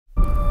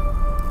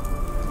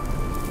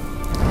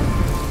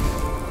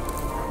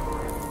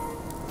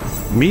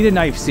Meet a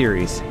knife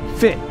series,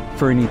 fit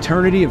for an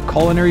eternity of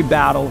culinary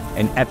battle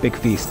and epic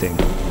feasting.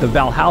 The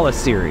Valhalla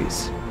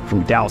series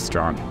from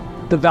Dalstrong.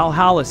 The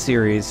Valhalla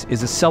series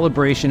is a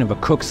celebration of a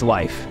cook's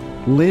life,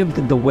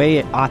 lived the way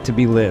it ought to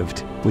be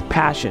lived, with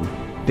passion,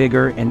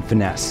 vigor, and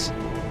finesse.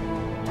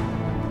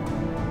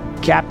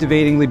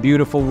 Captivatingly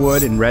beautiful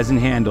wood and resin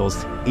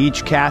handles,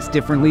 each cast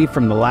differently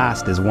from the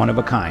last, is one of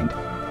a kind.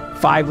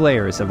 5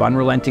 layers of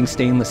unrelenting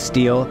stainless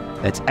steel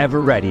that's ever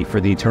ready for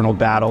the eternal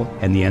battle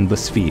and the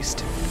endless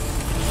feast.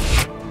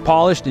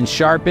 Polished and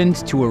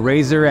sharpened to a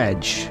razor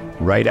edge,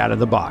 right out of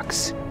the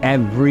box.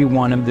 Every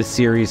one of the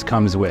series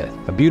comes with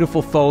a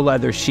beautiful faux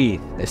leather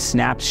sheath that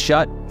snaps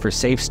shut for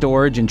safe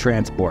storage and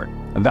transport,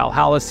 a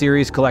Valhalla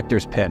series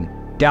collector's pin,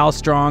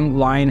 Dalstrong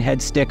lion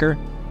head sticker,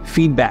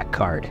 feedback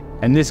card,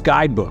 and this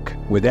guidebook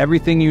with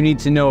everything you need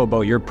to know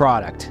about your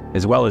product,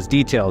 as well as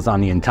details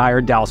on the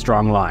entire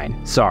Dalstrong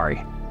line.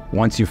 Sorry,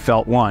 once you've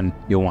felt one,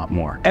 you'll want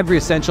more. Every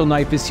essential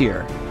knife is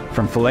here,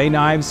 from fillet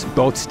knives,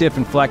 both stiff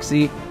and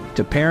flexy,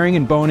 to paring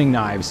and boning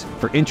knives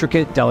for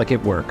intricate, delicate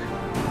work.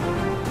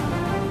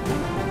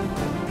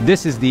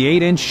 This is the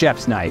 8-inch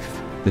chef's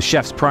knife, the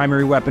chef's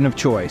primary weapon of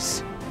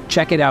choice.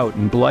 Check it out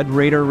in Blood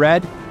Raider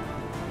Red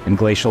and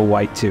Glacial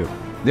White too.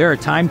 There are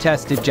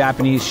time-tested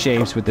Japanese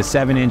shapes with the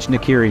 7-inch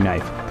Nakiri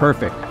knife,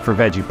 perfect for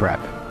veggie prep,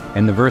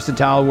 and the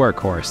versatile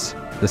workhorse,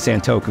 the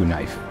Santoku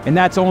knife. And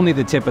that's only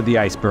the tip of the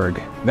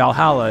iceberg.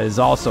 Valhalla is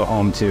also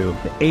home to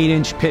the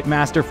 8-inch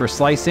Pitmaster for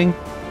slicing,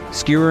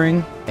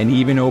 skewering, and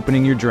even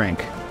opening your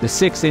drink. The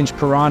 6-inch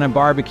Piranha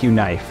barbecue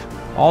knife,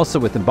 also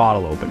with the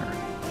bottle opener.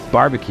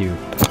 Barbecue,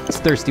 it's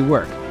thirsty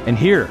work. And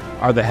here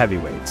are the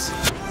heavyweights.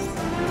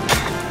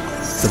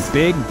 The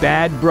Big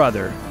Bad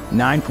Brother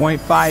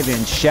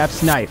 9.5-inch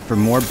chef's knife for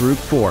more brute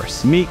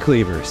force. Meat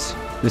cleavers,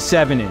 the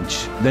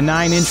 7-inch, the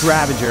 9-inch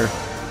Ravager,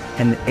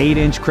 and the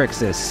 8-inch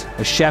Crixus,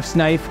 a chef's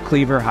knife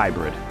cleaver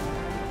hybrid.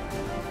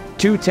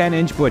 2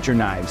 10-inch butcher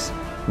knives,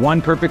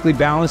 one perfectly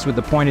balanced with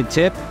a pointed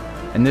tip,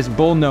 and this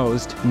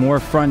bull-nosed, more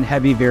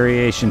front-heavy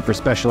variation for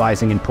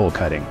specializing in pull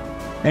cutting.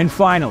 And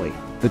finally,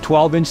 the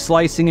 12-inch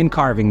slicing and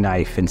carving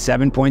knife and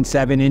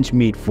 7.7-inch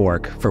meat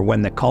fork for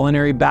when the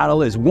culinary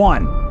battle is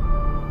won,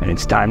 and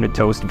it's time to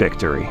toast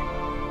victory.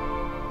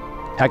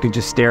 I could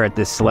just stare at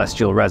this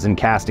celestial resin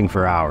casting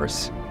for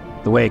hours.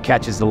 The way it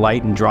catches the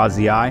light and draws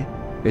the eye,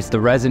 it's the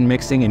resin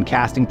mixing and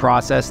casting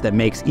process that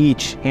makes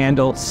each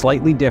handle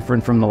slightly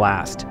different from the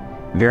last.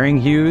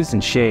 Varying hues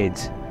and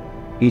shades,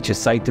 each a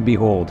sight to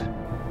behold.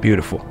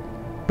 Beautiful.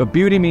 But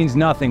beauty means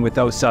nothing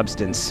without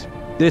substance.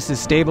 This is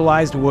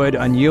stabilized wood,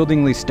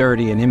 unyieldingly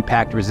sturdy and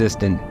impact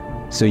resistant,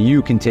 so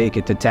you can take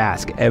it to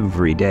task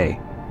every day.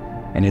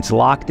 And it's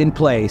locked in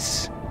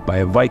place by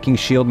a Viking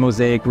shield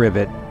mosaic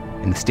rivet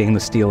and the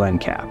stainless steel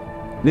end cap.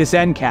 This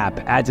end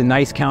cap adds a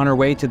nice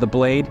counterweight to the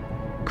blade,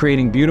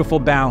 creating beautiful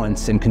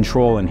balance and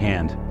control in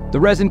hand. The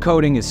resin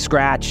coating is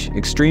scratch,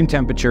 extreme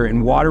temperature,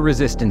 and water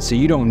resistant, so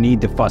you don't need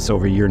to fuss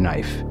over your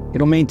knife.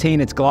 It'll maintain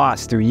its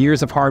gloss through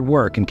years of hard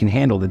work and can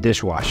handle the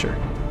dishwasher.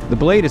 The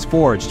blade is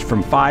forged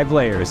from 5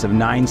 layers of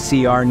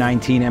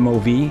 9CR19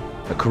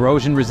 MOV, a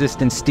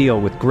corrosion-resistant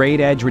steel with great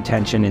edge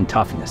retention and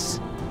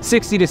toughness.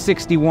 60 to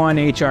 61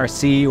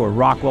 HRC or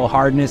Rockwell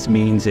hardness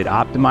means it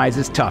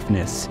optimizes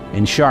toughness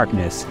and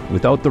sharpness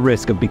without the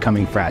risk of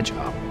becoming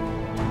fragile.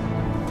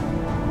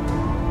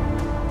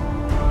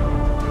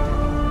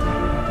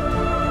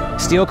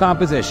 Steel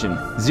composition,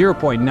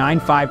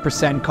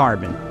 0.95%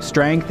 carbon,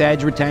 strength,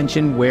 edge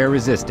retention, wear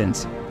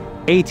resistance,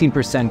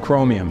 18%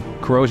 chromium,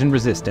 corrosion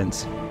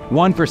resistance,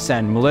 1%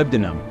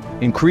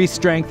 molybdenum, increased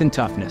strength and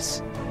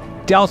toughness.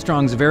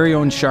 Dalstrong's very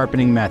own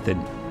sharpening method,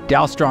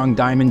 Dalstrong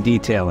Diamond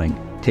Detailing,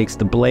 takes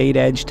the blade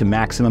edge to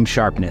maximum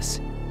sharpness.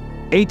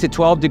 8 to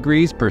 12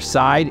 degrees per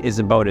side is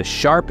about as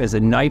sharp as a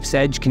knife's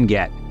edge can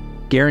get,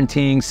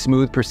 guaranteeing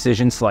smooth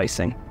precision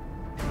slicing.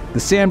 The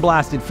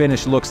sandblasted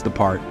finish looks the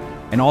part,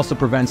 and also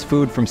prevents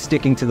food from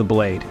sticking to the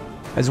blade,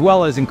 as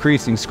well as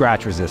increasing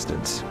scratch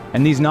resistance.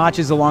 And these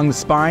notches along the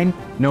spine,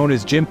 known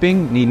as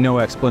jimping, need no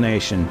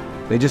explanation.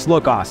 They just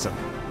look awesome.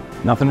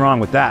 Nothing wrong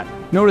with that.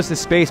 Notice the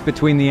space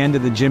between the end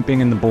of the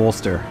jimping and the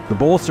bolster. The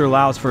bolster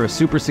allows for a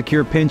super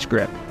secure pinch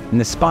grip, and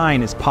the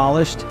spine is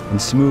polished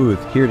and smooth,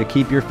 here to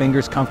keep your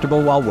fingers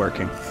comfortable while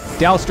working.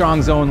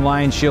 Dalstrong's own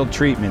Lion Shield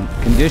treatment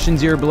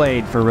conditions your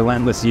blade for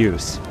relentless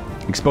use,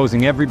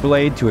 exposing every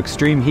blade to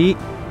extreme heat,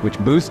 which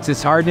boosts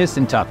its hardness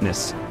and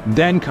toughness.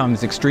 Then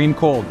comes extreme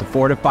cold to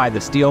fortify the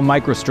steel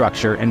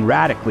microstructure and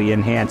radically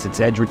enhance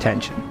its edge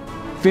retention.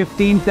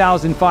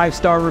 15,000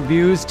 5-star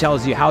reviews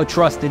tells you how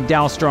trusted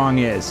Dalstrong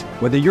is.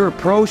 Whether you're a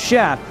pro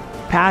chef,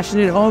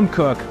 passionate home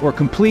cook, or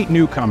complete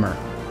newcomer,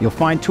 you'll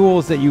find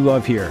tools that you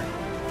love here.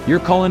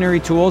 Your culinary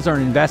tools are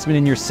an investment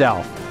in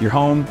yourself, your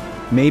home,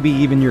 maybe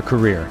even your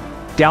career.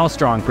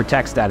 Dalstrong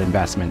protects that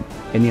investment.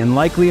 In the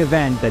unlikely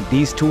event that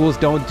these tools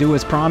don't do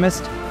as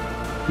promised,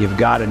 you've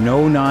got a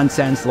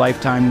no-nonsense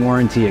lifetime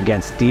warranty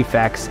against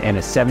defects and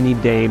a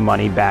 70-day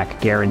money-back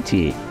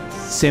guarantee.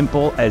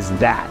 Simple as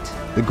that.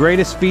 The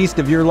greatest feast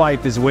of your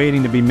life is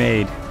waiting to be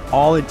made.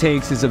 All it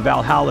takes is a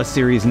Valhalla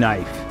series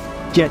knife.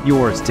 Get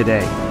yours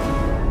today.